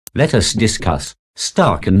Let us discuss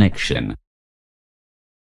star connection.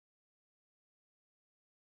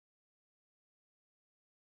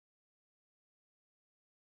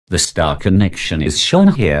 The star connection is shown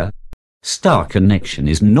here. Star connection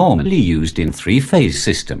is normally used in three-phase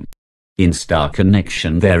system. In star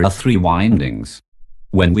connection there are three windings.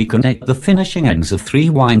 When we connect the finishing ends of three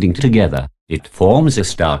windings together, it forms a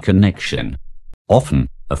star connection. Often,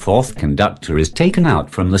 a fourth conductor is taken out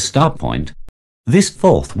from the star point. This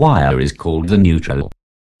fourth wire is called the neutral.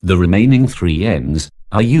 The remaining three ends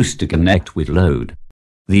are used to connect with load.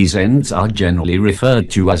 These ends are generally referred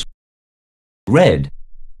to as red,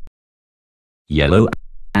 yellow,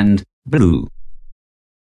 and blue.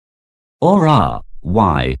 Or R,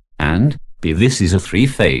 Y, and B. This is a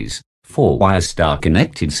three-phase, four-wire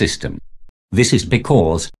star-connected system. This is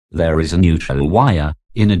because there is a neutral wire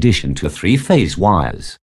in addition to three-phase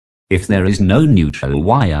wires. If there is no neutral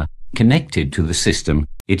wire connected to the system,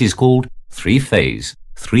 it is called three-phase,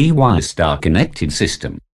 three-wire star-connected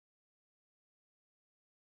system.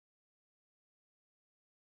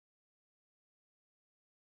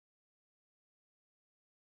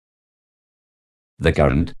 The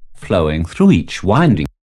current flowing through each winding.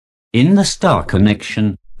 In the star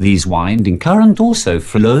connection, these winding current also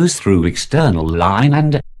flows through external line,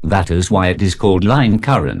 and that is why it is called line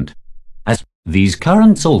current. As these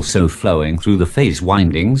currents also flowing through the phase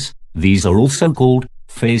windings, these are also called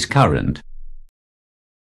phase current.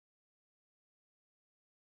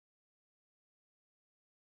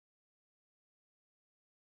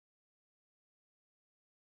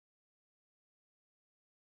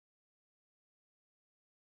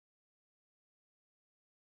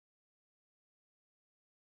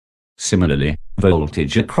 Similarly,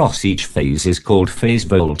 voltage across each phase is called phase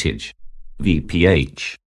voltage,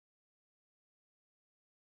 VPH.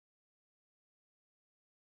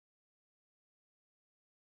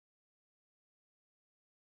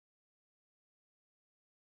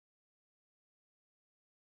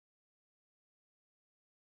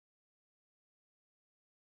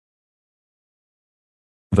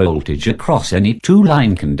 Voltage across any two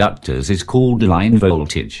line conductors is called line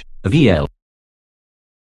voltage, VL.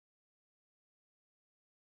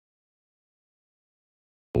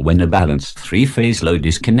 When a balanced three-phase load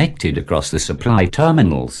is connected across the supply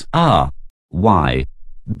terminals R, Y,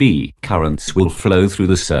 B, currents will flow through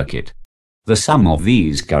the circuit. The sum of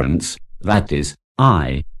these currents, that is,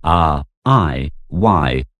 I, R, I,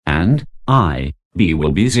 Y, and I, B,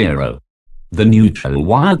 will be zero. The neutral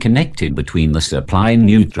wire connected between the supply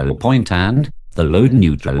neutral point and the load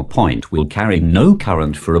neutral point will carry no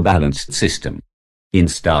current for a balanced system. In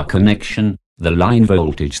star connection, the line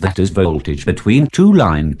voltage, that is voltage between two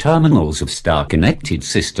line terminals of star-connected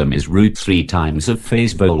system, is √3 times of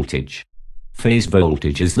phase voltage. Phase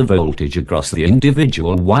voltage is the voltage across the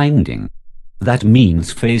individual winding. That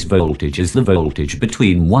means phase voltage is the voltage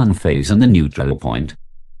between one phase and the neutral point.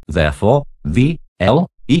 Therefore, VL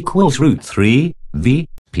equals √3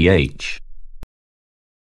 VPH.